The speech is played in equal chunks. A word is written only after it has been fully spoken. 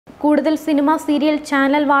കൂടുതൽ cinema, serial,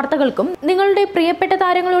 channel വാർത്തകൾക്കും നിങ്ങളുടെ പ്രിയപ്പെട്ട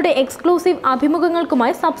താരങ്ങളുടെ എക്സ്ക്ലൂസീവ്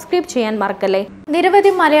അഭിമുഖങ്ങൾക്കുമായി സബ്സ്ക്രൈബ് ചെയ്യാൻ മറക്കല്ലേ.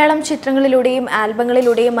 നിരവധി മലയാളം ചിത്രങ്ങളിലൂടെയും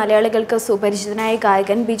ആൽബങ്ങളിലൂടെയും മലയാളികൾക്ക് സുപരിചിതനായ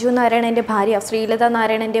ഗായകൻ ബിജു നാരായണന്റെ ഭാര്യ ശ്രീലത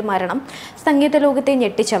നാരായണന്റെ മരണം സംഗീത ലോകത്തെ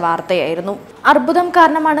ഞെട്ടിച്ച വാർത്തയായിരുന്നു. അർബുദം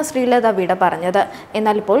കാരണമാണ് ശ്രീലത വിട പറഞ്ഞത്.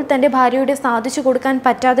 എന്നാൽ ഇപ്പോൾ തന്റെ ഭാര്യയുടെ സാധിച്ചു കൊടുക്കാൻ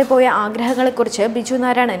പറ്റാതെ പോയ ആഗ്രഹങ്ങളെക്കുറിച്ച് ബിജു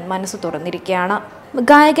നാരായണൻ മനസ്സ് തുറന്നിരിക്കുകയാണ്.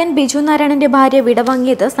 ഗായകൻ ബിജു നാരായണന്റെ ഭാര്യ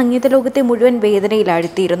വിടവാങ്ങിയത് സംഗീത ലോകത്തെ മുഴുവൻ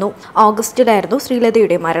വേദനയിലാഴ്ത്തിയിരുന്നു. ഓഗസ്റ്റിലായിരുന്നു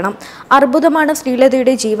ശ്രീലതയുടെ മരണം. അർബുദമാണ്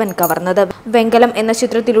ശ്രീലതയുടെ ജീവൻ കവർന്നത്. വെങ്കലം എന്ന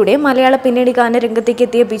ചിത്രത്തിലൂടെ മലയാള പിന്നണി ഗാനരംഗത്തേക്ക്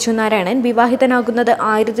എത്തിയ ബിജു നാരായണൻ വിവാഹിതനാകുന്നത്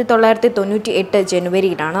 1998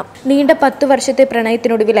 ജനുവരിയിലാണ്. നീണ്ട 10 വർഷത്തെ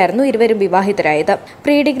പ്രണയത്തിനൊടുവിലായിരുന്നു ഇരുവരും വിവാഹിതരായത്.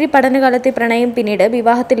 പ്രീ ഡിഗ്രി പഠനകാലത്തെ പ്രണയം പിന്നീട്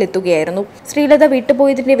വിവാഹത്തിലെത്തുകയായിരുന്നു. ശ്രീലത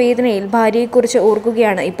വിട്ടുപോയതിന്റെ വേദനയിൽ ഭാര്യയെക്കുറിച്ച്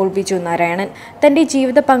ഓർക്കുകയാണ് ഇപ്പോൾ ബിജു നാരായണൻ. തന്റെ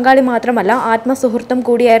ജീവിത പങ്കാളി മാത്രമല്ല, ആത്മസുഹൃത്തും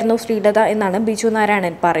കൂടിയായിരുന്നു ശ്രീലത എന്നാണ് ബിജു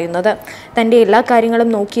നാരായണൻ പറയുന്നത്. തന്റെ എല്ലാ കാര്യങ്ങളും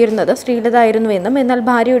നോക്കിയിരുന്നത് ശ്രീലത ആയിരുന്നുവെന്നും എന്നാൽ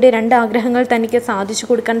ഭാര്യയുടെ 2 ആഗ്രഹങ്ങൾ തനിക്ക് സാധിച്ചു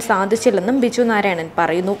കൊടുക്കാൻ സാധിച്ചില്ലെന്നും ബിജു നാരായണൻ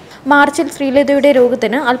പറയുന്നു. മാർച്ചിൽ ശ്രീലതയുടെ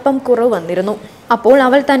രോഗത്തിന് അല്പം കുറവ് വന്നിരുന്നു. അപ്പോൾ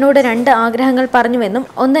അവൾ തന്നോട് 2 ആഗ്രഹങ്ങൾ പറഞ്ഞുവെന്നും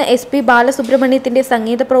ഒന്ന് SP ബാലസുബ്രഹ്മണ്യത്തിന്റെ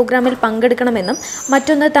സംഗീത പ്രോഗ്രാമിൽ പങ്കെടുക്കണമെന്നും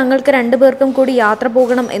മറ്റൊന്ന് തങ്ങൾക്ക് 2 പേർക്കും കൂടി യാത്ര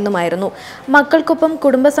പോകണം എന്നുമായിരുന്നു. മക്കൾക്കൊപ്പം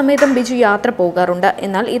കുടുംബസമേതം ബിജു യാത്ര പോകാറുണ്ട്.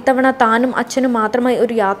 എന്നാൽ ഇത്തവണ താനും അച്ഛനും മാത്രമായി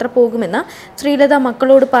ഒരു യാത്ര പോകുമെന്ന് ശ്രീലത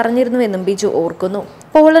മക്കളോട് പറഞ്ഞിരുന്നുവെന്നും ബിജു ഓർക്കുന്നു.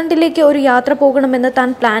 പോളണ്ടിലേക്ക് ഒരു യാത്ര പോകണമെന്ന് താൻ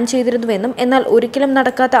പ്ലാൻ ചെയ്തിരുന്നുവെന്നും എന്നാൽ ഒരിക്കലും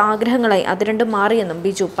നടക്കാത്ത ആഗ്രഹങ്ങളായി അത് രണ്ടും മാറിയെന്നും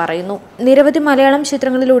ബിജു പറയുന്നു. നിരവധി മലയാളം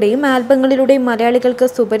ചിത്രങ്ങളിലൂടെയും ആൽബങ്ങളിലൂടെയും മലയാളികൾക്ക്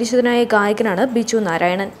സുപരിചിതനായ ഗായകനാണ് ബിജു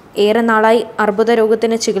നാരായണൻ. ഏറെ നാളായി അർബുദ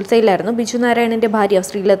രോഗത്തിന് ചികിത്സയിലായിരുന്നു ബിജു നാരായണന്റെ ഭാര്യ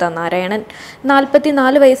ശ്രീലത നാരായണൻ.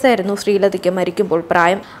 44 വയസ്സായിരുന്നു ശ്രീലതയ്ക്ക് മരിക്കുമ്പോൾ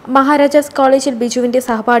പ്രായം. മഹാരാജാസ് കോളേജിൽ ബിജുവിന്റെ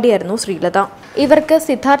സഹപാഠിയായിരുന്നു ശ്രീലത. ഇവർക്ക്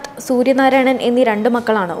സിദ്ധാർത്ഥ്, സൂര്യനാരായണൻ എന്നീ 2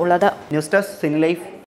 മക്കളാണ് ഉള്ളത്. News desk Sini life.